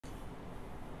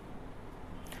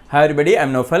Hi everybody, I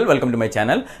am Naufal. Welcome to my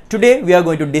channel. Today we are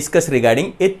going to discuss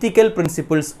regarding ethical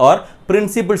principles or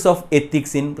principles of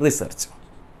ethics in research.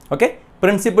 Okay,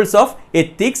 principles of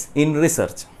ethics in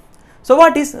research. So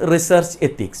what is research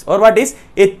ethics or what is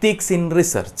ethics in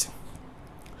research?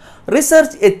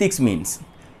 Research ethics means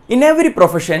in every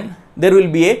profession there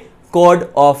will be a code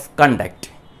of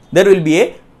conduct. There will be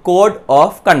a code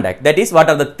of conduct, that is what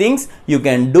are the things you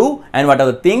can do and what are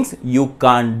the things you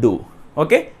can't do.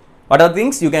 Okay, what are the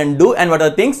things you can do and what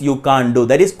are the things you can't do,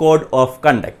 that is code of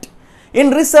conduct. In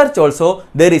research also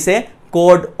there is a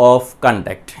code of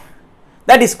conduct,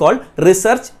 that is called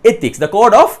research ethics. The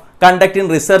code of conduct in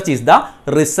research is the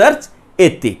research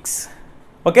ethics.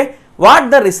 Okay, what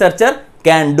the researcher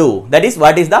can do, that is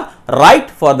what is the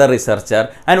right for the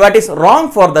researcher and what is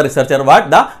wrong for the researcher, what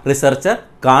the researcher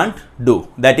can't do,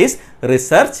 that is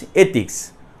research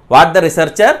ethics. What the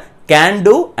researcher can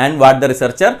do and what the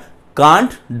researcher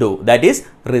can't do, that is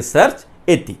research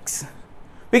ethics.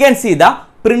 We can see the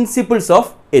principles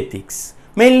of ethics.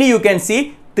 Mainly you can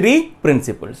see three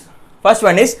principles. First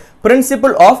one is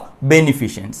principle of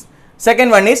beneficence. Second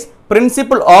one is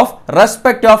principle of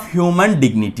respect of human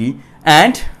dignity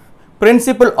and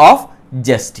principle of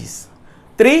justice.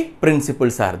 Three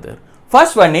principles are there.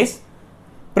 First one is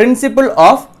principle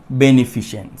of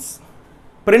beneficence.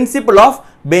 Principle of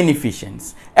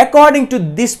beneficence. According to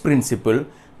this principle,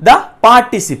 the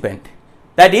participant,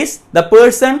 that is the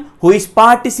person who is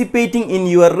participating in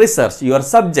your research, your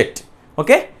subject,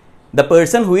 okay, the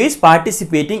person who is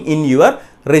participating in your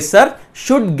research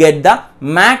should get the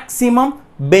maximum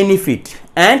benefit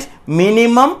and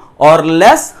minimum or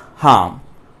less harm.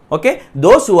 Okay,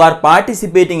 those who are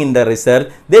participating in the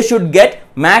research, they should get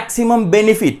maximum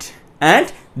benefit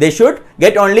and they should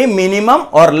get only minimum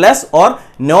or less or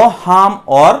no harm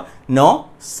or no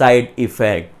side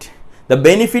effect. The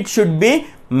benefit should be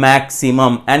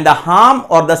maximum and the harm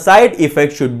or the side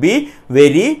effect should be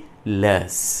very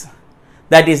less.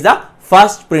 That is the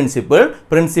first principle,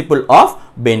 principle of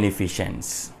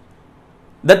beneficence.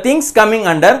 The things coming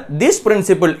under this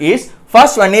principle is,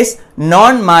 first one is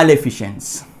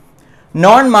non-maleficence.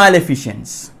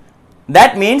 Non-maleficence,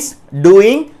 that means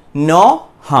doing no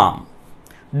harm.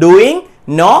 Doing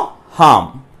no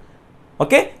harm.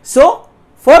 Okay, so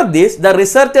for this the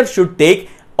researcher should take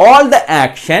all the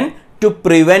action to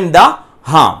prevent the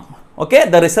harm. Okay,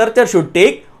 the researcher should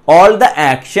take all the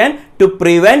action to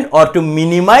prevent or to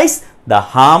minimize the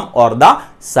harm or the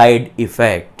side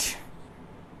effect.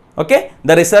 Okay,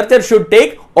 the researcher should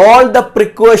take all the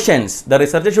precautions. The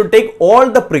researcher should take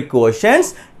all the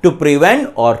precautions to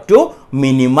prevent or to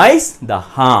minimize the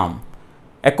harm.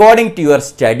 According to your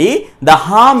study, the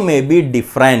harm may be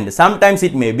different. Sometimes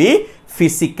it may be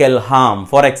physical harm,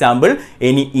 for example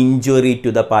any injury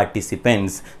to the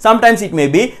participants. Sometimes it may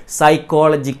be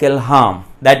psychological harm,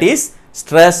 that is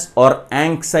stress or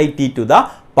anxiety to the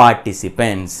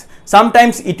participants.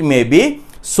 Sometimes it may be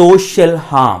social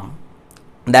harm,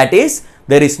 that is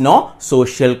there is no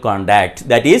social contact,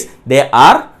 that is they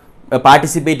are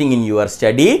participating in your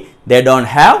study, they don't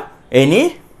have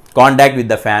any contact with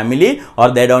the family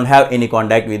or they don't have any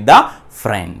contact with the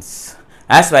friends.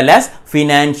 As well as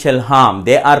financial harm,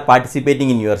 they are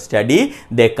participating in your study,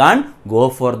 they can't go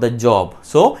for the job,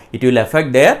 so it will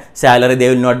affect their salary.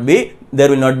 There will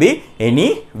not be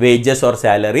any wages or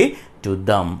salary to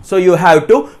them. So you have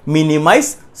to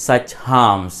minimize such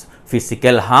harms: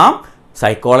 physical harm,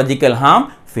 psychological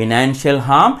harm, financial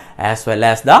harm, as well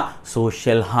as the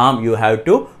social harm. You have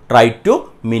to try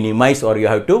to minimize or you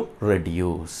have to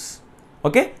reduce.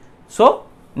 Okay, so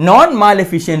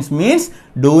non-maleficence means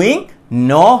doing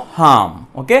no harm.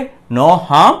 Okay, no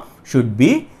harm should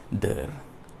be there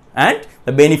and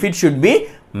the benefit should be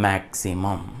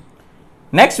maximum.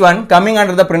 Next one coming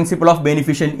under the principle of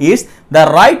beneficence is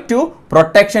the right to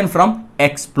protection from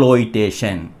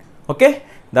exploitation. Okay,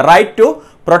 the right to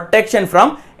protection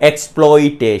from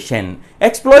exploitation.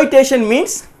 Exploitation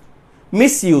means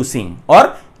misusing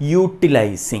or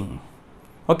utilizing.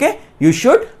 Okay, you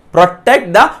should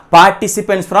protect the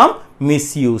participants from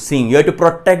misusing. You have to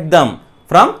protect them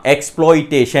from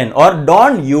exploitation or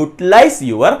don't utilize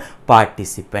your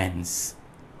participants.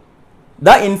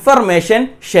 The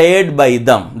information shared by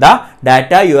them, the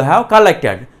data you have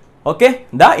collected, okay,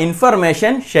 the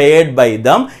information shared by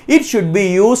them, it should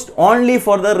be used only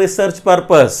for the research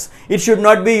purpose. It should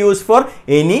not be used for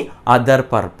any other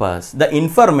purpose. The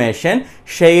information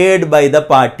shared by the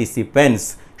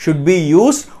participants should be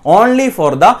used only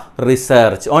for the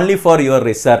research, only for your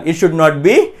research. It should not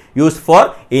be used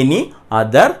for any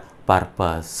other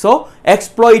purpose. So,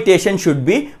 exploitation should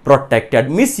be protected.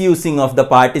 Misusing of the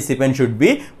participant should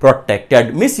be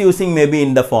protected. Misusing may be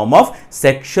in the form of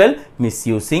sexual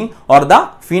misusing or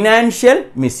the financial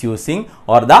misusing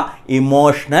or the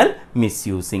emotional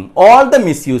misusing. All the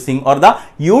misusing or the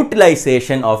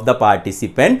utilization of the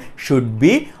participant should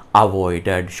be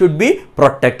avoided, should be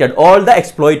protected. All the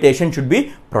exploitation should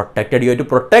be protected. You have to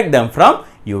protect them from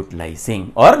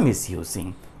utilizing or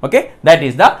misusing. Okay, that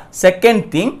is the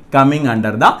second thing coming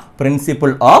under the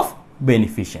principle of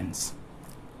beneficence.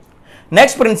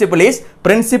 Next principle is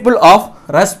principle of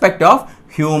respect of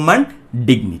human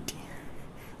dignity.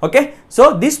 Okay,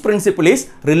 so this principle is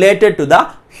related to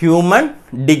the human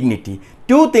dignity.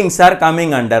 Two things are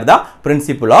coming under the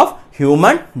principle of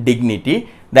human dignity,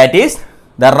 that is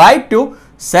the right to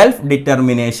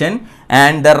self-determination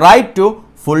and the right to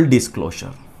full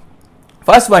disclosure.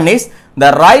 First one is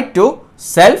the right to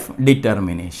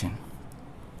self-determination.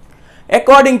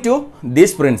 According to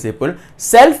this principle,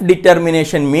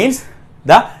 self-determination means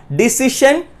the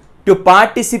decision to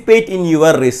participate in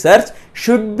your research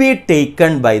should be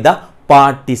taken by the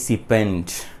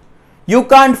participant. You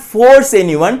can't force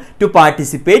anyone to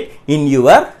participate in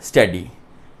your study.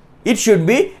 It should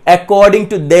be according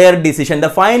to their decision. The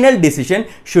final decision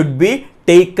should be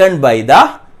taken by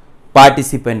the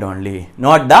participant only,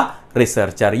 not the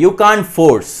researcher. You can't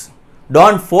force.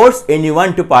 Don't force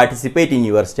anyone to participate in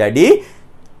your study.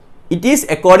 It is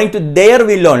according to their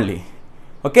will only.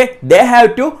 Okay, they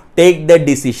have to take the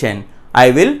decision.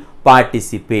 I will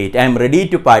participate. I am ready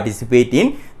to participate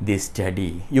in this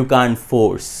study. You can't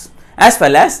force. As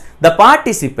well as the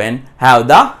participant have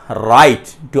the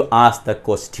right to ask the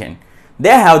question. They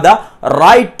have the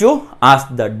right to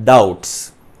ask the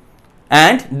doubts.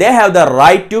 And they have the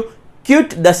right to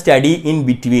quit the study in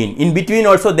between. In between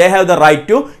also they have the right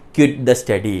to quit the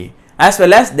study. As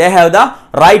well as they have the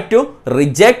right to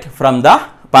reject from the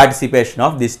participation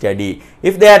of this study.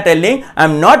 If they are telling, I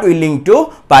am not willing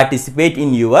to participate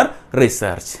in your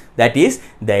research, that is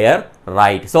their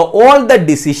right. So, all the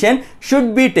decision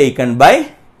should be taken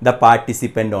by the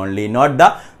participant only, not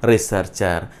the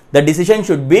researcher. The decision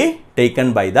should be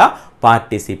taken by the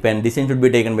participant. Decision should be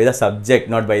taken by the subject,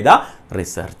 not by the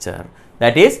researcher.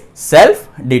 That is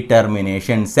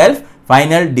self-determination.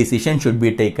 Final decision should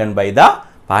be taken by the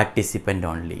participant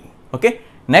only. Okay.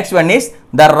 Next one is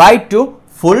the right to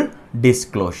full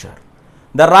disclosure.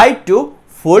 The right to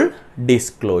full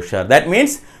disclosure. That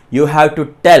means you have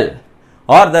to tell,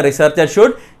 or the researcher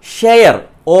should share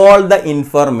all the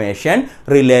information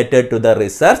related to the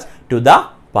research to the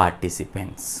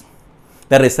participants.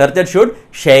 The researcher should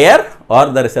share, or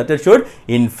the researcher should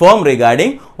inform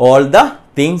regarding all the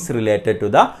things related to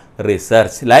the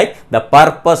research, like the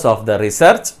purpose of the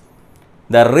research,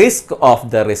 the risk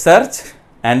of the research,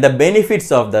 and the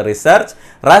benefits of the research,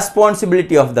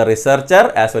 responsibility of the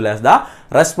researcher, as well as the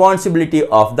responsibility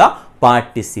of the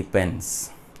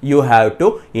participants. You have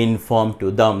to inform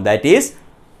to them. That is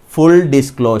full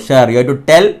disclosure. You have to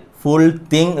tell full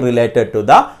thing related to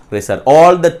the research.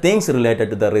 All the things related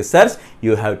to the research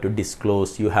you have to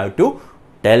disclose. You have to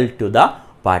tell to the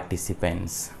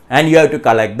participants. And you have to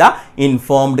collect the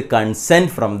informed consent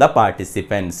from the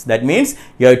participants. That means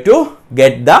you have to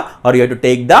get the, or you have to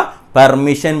take the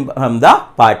permission from the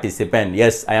participant.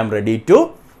 Yes, I am ready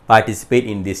to participate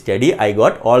in this study. I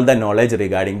got all the knowledge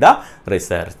regarding the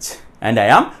research and I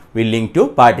am willing to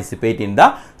participate in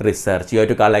the research. You have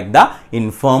to collect the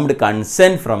informed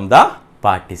consent from the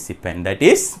participant. That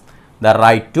is the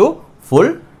right to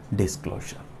full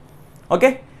disclosure.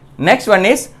 Okay. Next one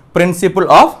is principle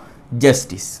of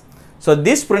justice. So,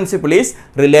 this principle is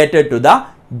related to the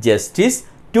justice.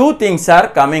 Two things are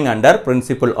coming under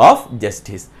principle of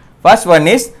justice. First one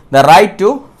is the right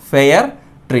to fair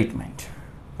treatment.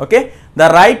 Okay, the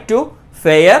right to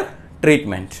fair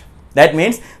treatment. That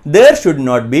means there should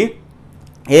not be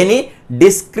any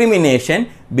discrimination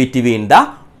between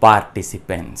the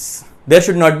participants. There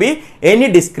should not be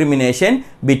any discrimination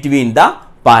between the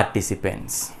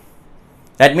participants.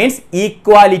 That means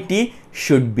equality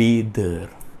should be there.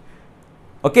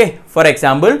 Okay, for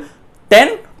example,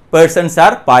 10 persons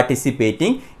are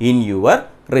participating in your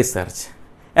research.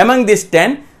 Among these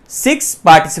 10, 6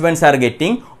 participants are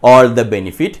getting all the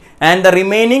benefit and the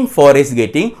remaining 4 is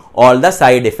getting all the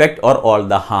side effect or all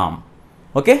the harm.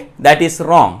 Okay, that is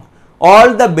wrong.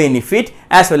 All the benefit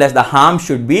as well as the harm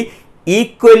should be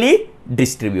equally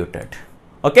distributed.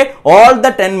 Okay, all the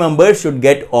 10 members should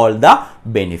get all the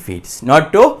benefits,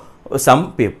 not to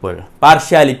some people.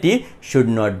 Partiality should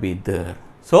not be there.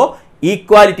 So,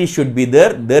 equality should be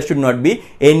there. There should not be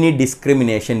any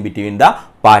discrimination between the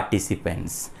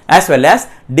participants. as well as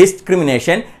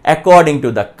discrimination according to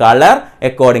the color,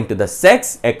 according to the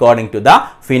sex, according to the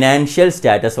financial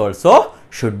status also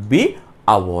should be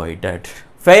avoided.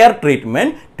 Fair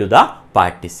treatment to the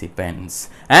participants.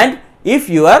 And if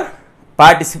your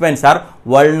participants are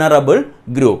vulnerable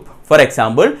group, for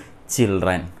example,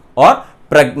 children or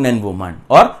pregnant woman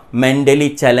or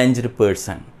mentally challenged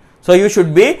person, so you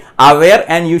should be aware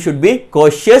and you should be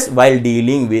cautious while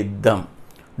dealing with them.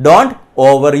 Don't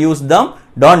overuse them,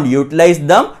 don't utilize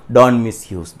them, don't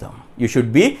misuse them. You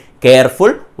should be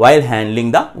careful while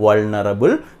handling the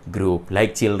vulnerable group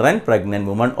like children, pregnant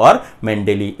women or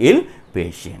mentally ill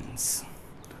patients.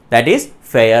 That is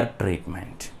fair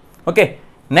treatment. Okay.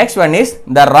 Next one is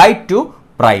the right to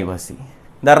privacy.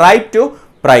 The right to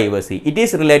privacy. It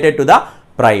is related to the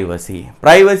privacy.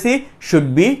 Privacy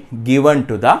should be given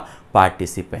to the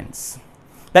participants.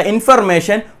 The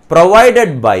information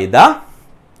provided by the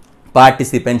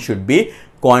participant should be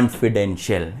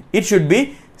confidential. It should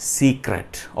be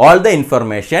secret. All the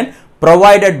information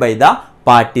provided by the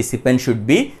participant should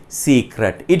be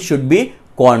secret. It should be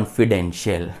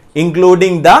confidential,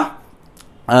 including the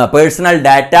personal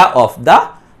data of the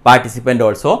participant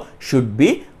also should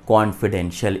be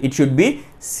confidential. It should be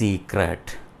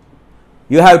secret.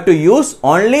 You have to use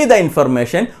only the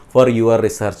information for your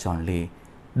research only.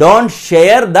 Don't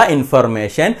share the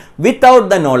information without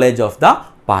the knowledge of the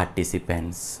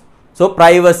participants. So,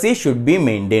 privacy should be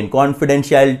maintained.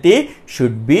 Confidentiality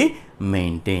should be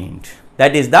maintained.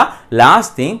 That is the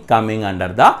last thing coming under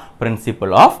the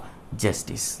principle of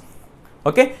justice.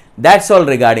 Okay, that's all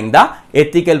regarding the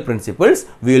ethical principles.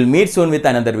 We will meet soon with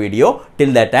another video.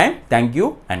 Till that time, thank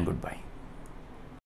you and goodbye.